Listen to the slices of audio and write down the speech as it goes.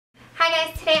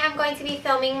guys, today I'm going to be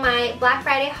filming my Black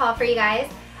Friday haul for you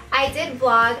guys. I did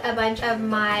vlog a bunch of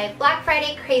my Black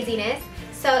Friday craziness,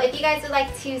 so if you guys would like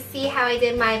to see how I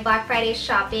did my Black Friday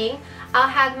shopping, I'll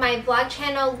have my vlog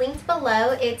channel linked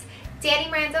below. It's Dani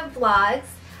Vlogs.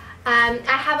 I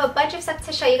have a bunch of stuff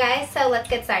to show you guys, so let's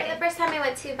get started. The first time I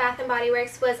went to Bath & Body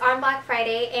Works was on Black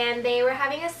Friday, and they were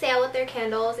having a sale with their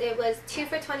candles. It was 2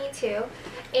 for $22,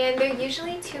 and they're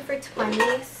usually 2 for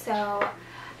 $20, so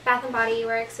Bath & Body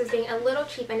Works was being a little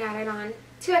cheap and added on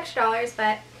 $2 extra,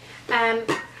 but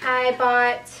I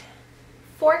bought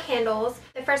 4 candles.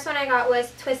 The first one I got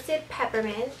was Twisted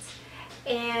Peppermint,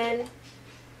 and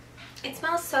it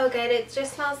smells so good. It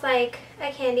just smells like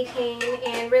a candy cane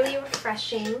and really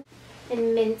refreshing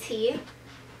and minty.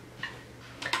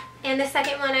 And the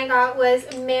second one I got was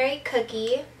Merry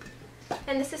Cookie,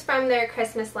 and this is from their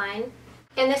Christmas line.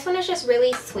 And this one is just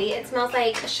really sweet. It smells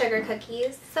like sugar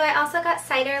cookies. So I also got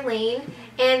Cider Lane,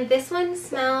 and this one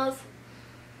smells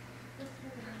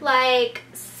like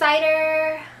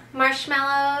cider,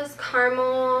 marshmallows,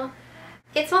 caramel.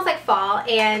 It smells like fall,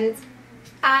 and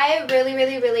I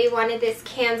really wanted this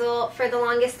candle for the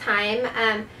longest time,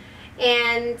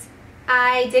 and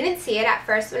I didn't see it at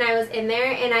first when I was in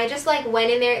there, and I just like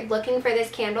went in there looking for this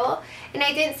candle, and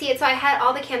I didn't see it, so I had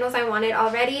all the candles I wanted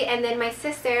already. And then my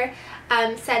sister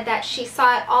said that she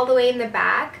saw it all the way in the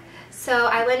back, so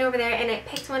I went over there and I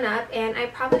picked one up, and I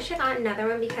probably should have another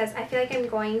one because I feel like I'm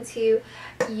going to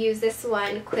use this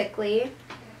one quickly.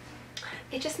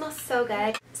 It just smells so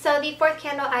good. So the fourth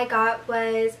candle I got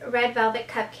was Red Velvet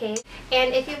Cupcake,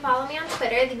 and if you follow me on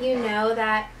Twitter, then you know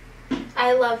that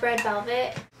I love red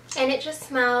velvet, and it just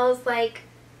smells like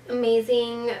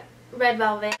amazing red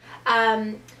velvet.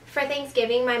 For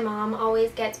Thanksgiving, my mom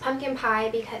always gets pumpkin pie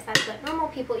because that's what normal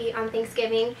people eat on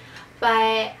Thanksgiving,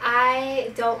 but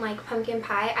I don't like pumpkin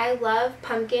pie. I love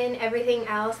pumpkin everything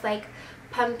else, like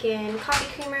pumpkin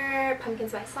coffee creamer, pumpkin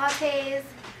spice lattes,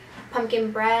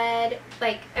 pumpkin bread,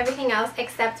 like everything else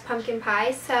except pumpkin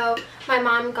pie. So my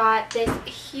mom got this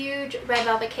huge red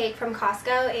velvet cake from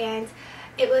Costco, and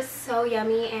it was so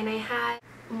yummy, and I had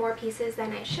more pieces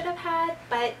than I should have had,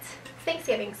 but it's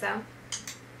Thanksgiving, so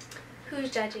who's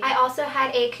judging? I also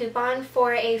had a coupon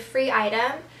for a free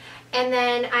item, and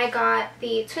then I got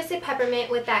the Twisted Peppermint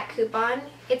with that coupon.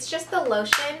 It's just the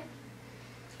lotion,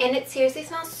 and it seriously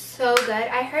smells so good.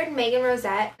 I heard Megan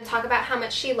Rosette talk about how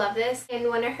much she loved this in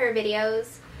one of her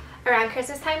videos around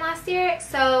Christmas time last year,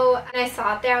 so when I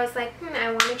saw it there, I was like, I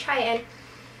want to try it, and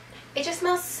it just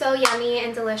smells so yummy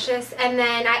and delicious. And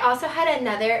then I also had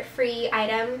another free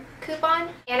item coupon,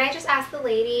 and I just asked the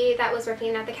lady that was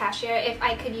working at the cashier if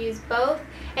I could use both,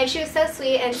 and she was so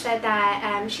sweet and said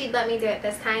that she'd let me do it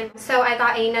this time. So I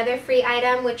got another free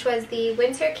item, which was the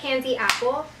Winter Candy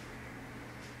Apple.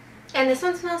 And this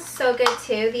one smells so good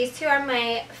too. These two are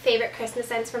my favorite Christmas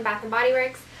scents from Bath & Body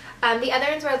Works. The other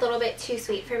ones were a little bit too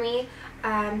sweet for me.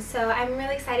 So I'm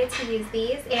really excited to use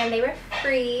these, and they were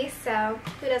free, so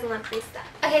who doesn't love free stuff?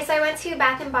 Okay, so I went to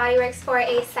Bath & Body Works for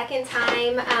a second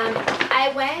time.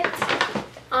 I went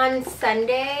on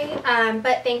Sunday,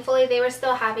 but thankfully they were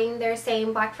still having their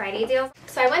same Black Friday deals.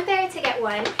 So I went there to get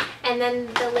one, and then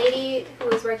the lady who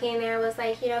was working there was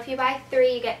like, you know, if you buy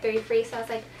 3, you get 3 free. So I was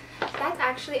like, that's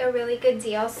actually a really good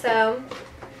deal. So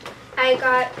I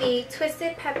got the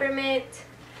Twisted Peppermint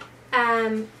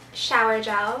shower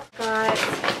gel. Got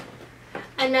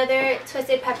another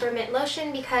Twisted Peppermint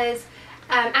lotion because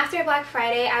after Black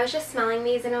Friday I was just smelling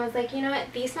these, and I was like, you know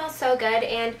what, these smell so good,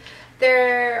 and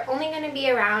they're only going to be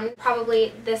around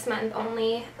probably this month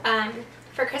only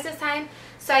for Christmas time.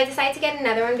 So I decided to get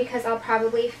another one because I'll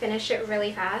probably finish it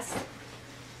really fast.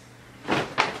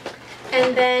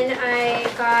 And then I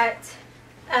got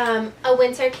a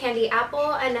Winter Candy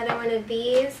Apple, another one of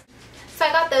these. So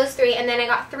I got those 3, and then I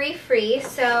got 3 free.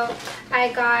 So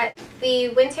I got the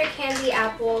Winter Candy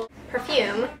Apple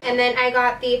perfume, and then I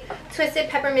got the Twisted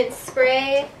Peppermint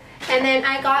spray, and then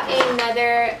I got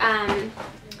another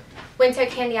Winter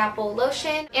Candy Apple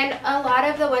lotion. And a lot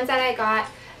of the ones that I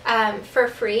got for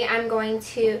free, I'm going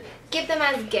to give them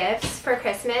as gifts for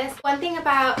Christmas. One thing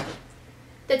about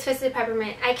the Twisted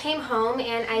Peppermint, I came home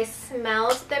and I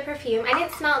smelled the perfume. I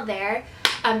didn't smell it there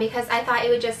because I thought it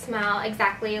would just smell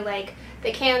exactly like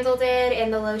the candle did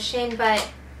and the lotion, but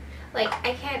like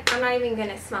I'm not even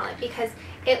gonna smell it because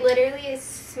it literally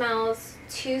smells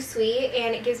too sweet,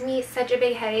 and it gives me such a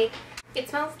big headache. It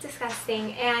smells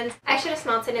disgusting, and I should have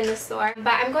smelled it in the store,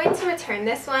 but I'm going to return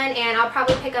this one, and I'll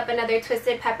probably pick up another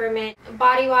Twisted Peppermint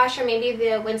body wash, or maybe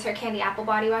the Winter Candy Apple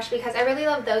body wash, because I really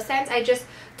love those scents. I just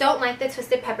don't like the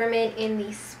Twisted Peppermint in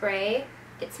the spray.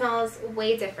 it smells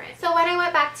way different. So when I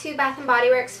went back to Bath & Body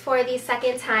Works for the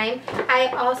second time, I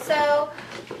also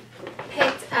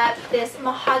picked up this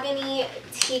mahogany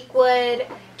teakwood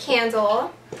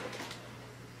candle.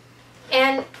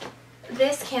 And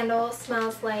this candle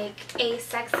smells like a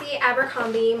sexy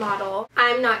Abercrombie model.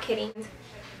 I'm not kidding.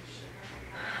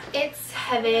 It's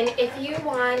heaven. If you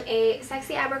want a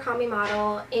sexy Abercrombie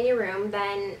model in your room,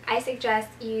 then I suggest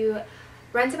you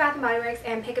run to Bath & Body Works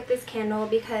and pick up this candle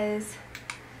because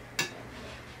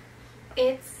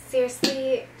it's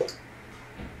seriously...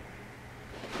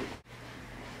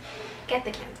 Get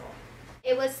the candle.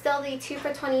 It was still the 2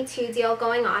 for $22 deal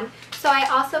going on. So I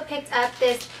also picked up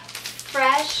this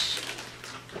fresh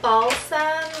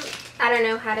balsam. I don't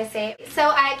know how to say it. So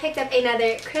I picked up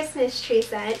another Christmas tree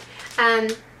scent.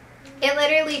 It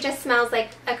literally just smells like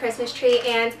a Christmas tree,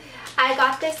 and I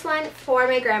got this one for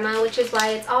my grandma, which is why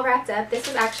it's all wrapped up. This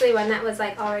was actually one that was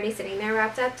like already sitting there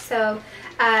wrapped up, so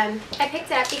I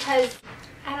picked it up because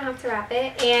I don't have to wrap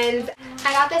it. And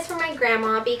I got this for my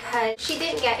grandma because she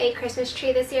didn't get a Christmas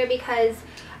tree this year because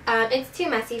it's too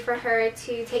messy for her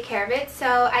to take care of it.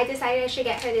 So I decided I should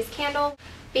get her this candle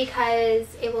because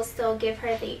it will still give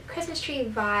her the Christmas tree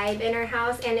vibe in her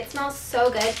house, and it smells so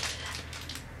good.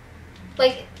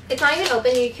 Like, it's not even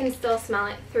open, you can still smell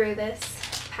it through this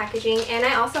packaging. And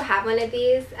I also have one of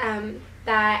these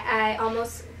that I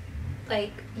almost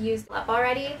like used up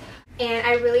already, and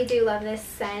I really do love this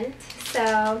scent,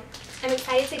 so I'm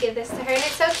excited to give this to her. And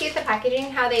it's so cute, the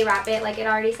packaging, how they wrap it. Like, it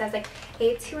already says like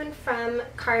a to and from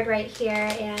card right here,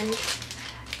 and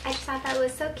I just thought that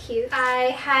was so cute.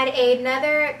 I had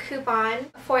another coupon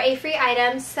for a free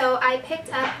item, so I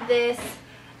picked up this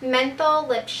menthol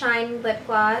lip shine lip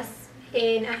gloss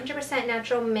in 100%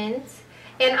 natural mint,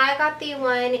 and I got the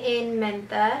one in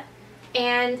mentha.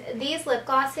 And these lip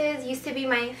glosses used to be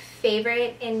my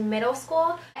favorite in middle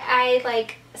school. I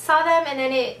like saw them, and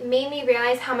then it made me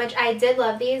realize how much I did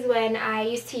love these when I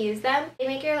used to use them. They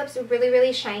make your lips really,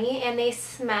 really shiny, and they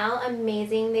smell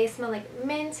amazing. They smell like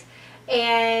mint,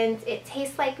 and it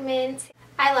tastes like mint.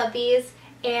 I love these,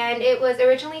 and it was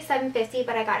originally $7.50,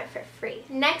 but I got it for free.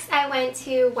 Next, I went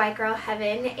to White Girl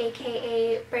Heaven,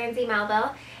 aka Brandy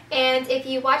Melville. And if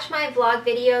you watch my vlog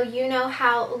video, you know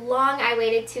how long I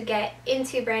waited to get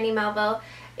into Brandy Melville.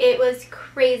 It was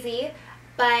crazy,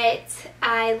 but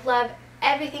I love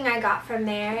everything I got from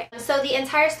there. So the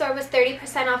entire store was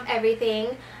 30% off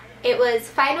everything. It was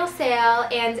final sale,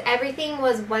 and everything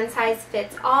was one size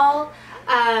fits all.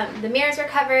 The mirrors were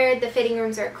covered, the fitting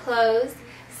rooms are closed.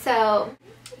 So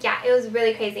yeah, it was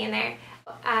really crazy in there.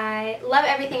 I love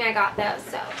everything I got though,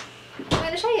 so I'm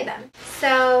going to show you them.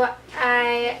 So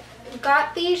I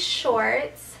got these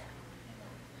shorts,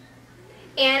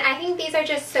 and I think these are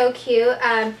just so cute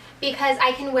because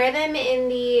I can wear them in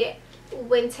the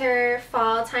winter,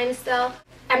 fall time still.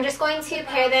 I'm just going to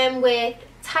pair them with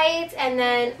tights and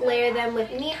then layer them with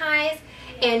knee highs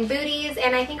and booties,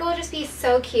 and I think it will just be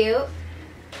so cute.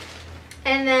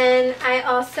 And then I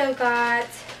also got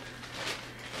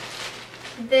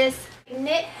this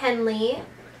knit Henley.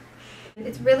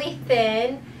 It's really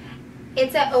thin.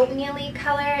 It's an oatmeal-y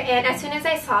color, and as soon as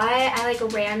I saw it, I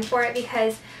like ran for it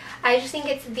because I just think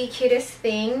it's the cutest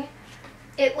thing.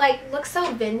 It like looks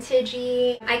so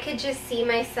vintagey. I could just see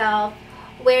myself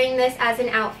wearing this as an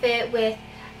outfit with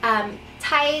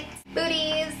tights,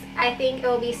 booties. I think it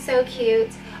will be so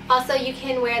cute. Also, you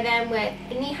can wear them with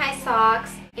knee-high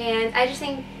socks, and I just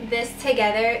think this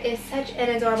together is such an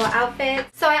adorable outfit.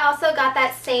 So I also got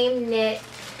that same knit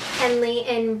Henley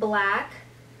in black,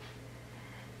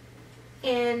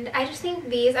 and I just think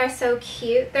these are so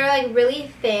cute. They're like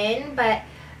really thin but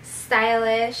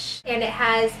stylish, and it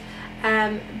has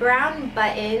brown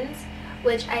buttons,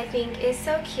 which I think is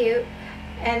so cute.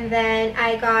 And then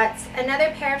I got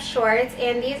another pair of shorts,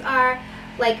 and these are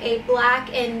like a black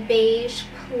and beige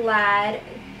plaid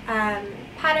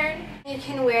pattern. You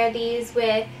can wear these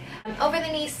with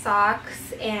over-the-knee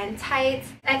socks and tights.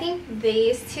 I think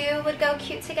these two would go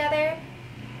cute together.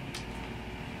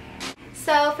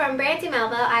 So from Brandy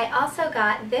Melville, I also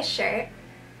got this shirt,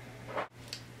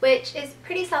 which is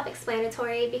pretty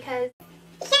self-explanatory because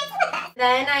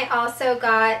then I also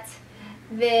got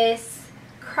this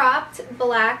cropped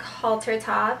black halter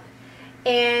top,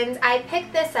 and I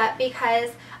picked this up because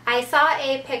I saw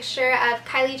a picture of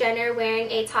Kylie Jenner wearing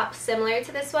a top similar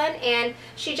to this one, and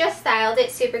she just styled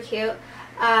it super cute,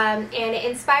 and it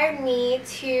inspired me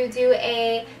to do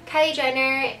a Kylie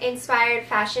Jenner inspired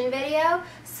fashion video.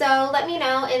 So let me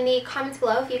know in the comments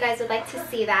below if you guys would like to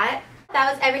see that.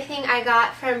 That was everything I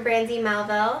got from Brandy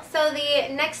Melville. So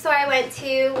the next store I went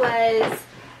to was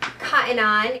Cotton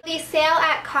On. The sale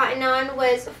at Cotton On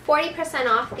was 40%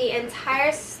 off the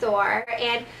entire store,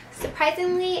 and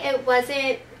surprisingly it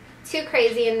wasn't too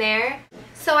crazy in there.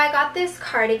 So I got this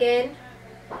cardigan.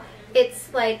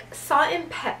 It's like salt and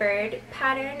peppered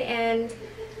pattern, and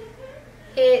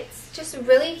it's just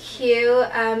really cute,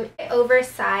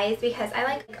 oversized, because I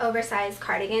like oversized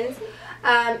cardigans,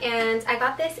 and I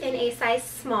got this in a size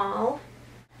small.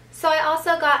 So I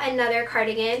also got another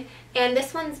cardigan, and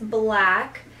this one's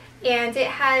black, and it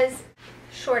has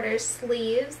shorter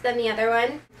sleeves than the other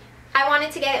one. I wanted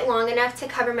to get it long enough to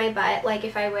cover my butt, like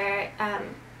if I wear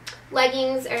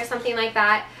leggings or something like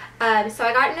that. So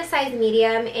I got it in a size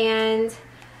medium, and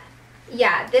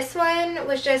yeah, this one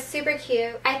was just super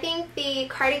cute. I think the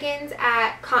cardigans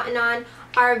at Cotton On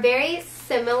are very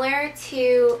similar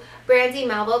to Brandy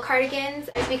Melville cardigans.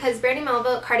 It's because Brandy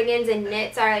Melville cardigans and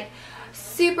knits are like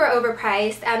super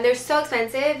overpriced. They're so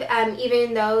expensive,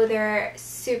 even though they're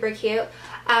super cute.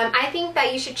 I think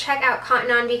that you should check out Cotton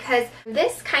On, because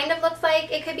this kind of looks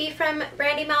like it could be from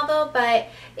Brandy Melville, but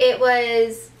it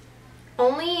was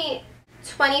only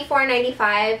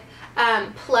 $24.95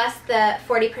 plus the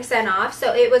 40% off,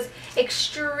 so it was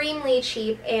extremely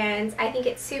cheap, and I think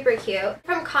it's super cute.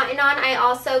 From Cotton On, I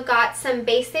also got some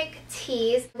basic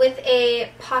tees with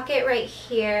a pocket right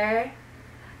here.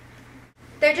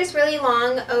 They're just really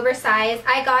long, oversized.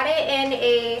 I got it in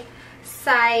a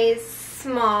size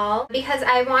small because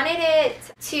I wanted it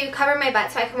to cover my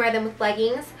butt so I can wear them with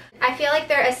leggings. I feel like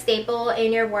they're a staple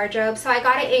in your wardrobe, so I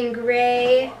got it in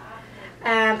gray.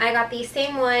 I got the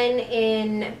same one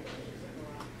in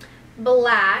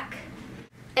black,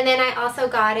 and then I also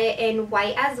got it in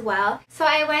white as well. So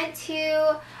I went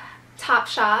to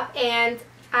Topshop and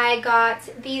I got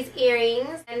these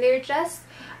earrings, and they're just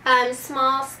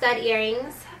small stud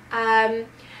earrings.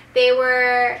 They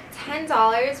were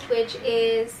 $10, which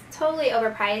is totally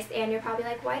overpriced, and you're probably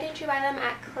like, why didn't you buy them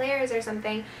at Claire's or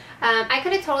something? I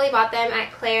could have totally bought them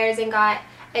at Claire's and got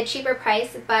a cheaper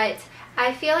price, but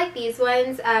I feel like these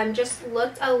ones just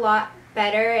looked a lot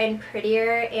better and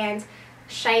prettier and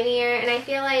shinier, and I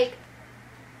feel like,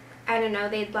 I don't know,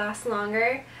 they'd last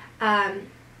longer.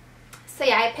 So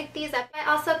yeah, I picked these up.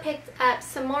 I also picked up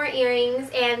some more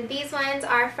earrings, and these ones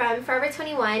are from Forever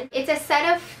 21. It's a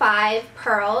set of 5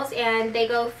 pearls, and they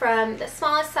go from the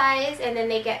smallest size and then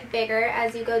they get bigger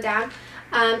as you go down.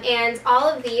 And all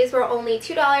of these were only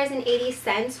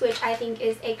 $2.80, which I think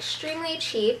is extremely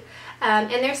cheap. And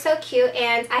they're so cute,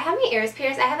 and I have my ears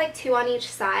pierced. I have like 2 on each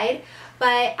side,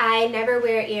 but I never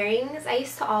wear earrings. I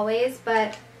used to always,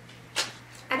 but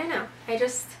I don't know. I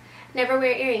just never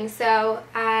wear earrings, so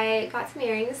I got some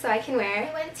earrings so I can wear.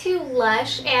 I went to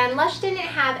Lush, and Lush didn't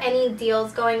have any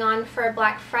deals going on for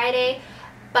Black Friday,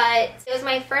 but it was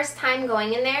my first time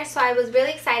going in there, so I was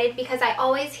really excited because I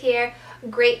always hear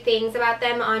great things about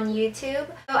them on YouTube.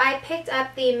 So I picked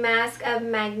up the Mask of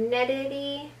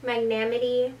Magnanimity.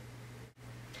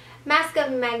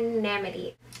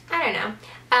 I don't know.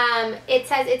 It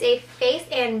says it's a face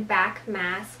and back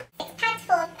mask. It's packed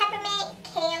full of peppermint,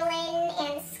 kaolin,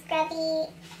 and scrubby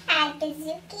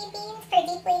adzuki beans for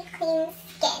deeply clean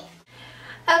skin.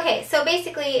 Okay, so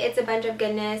basically it's a bunch of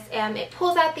goodness. It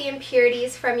pulls out the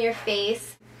impurities from your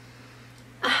face.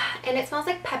 And it smells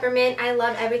like peppermint. I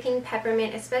love everything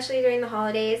peppermint, especially during the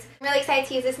holidays. I'm really excited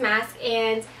to use this mask,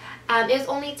 and it was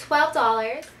only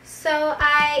 $12. So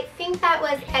I think that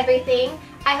was everything.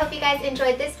 I hope you guys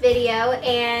enjoyed this video,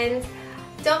 and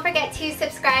don't forget to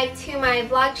subscribe to my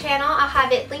vlog channel. I'll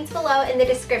have it linked below in the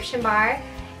description bar.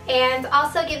 And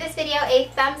also give this video a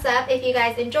thumbs up if you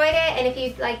guys enjoyed it, and if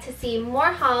you'd like to see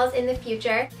more hauls in the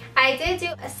future. I did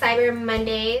do a Cyber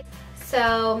Monday,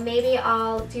 so maybe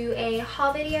I'll do a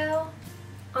haul video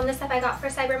on the stuff I got for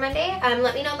Cyber Monday.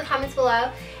 Let me know in the comments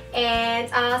below,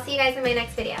 and I'll see you guys in my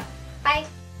next video. Bye!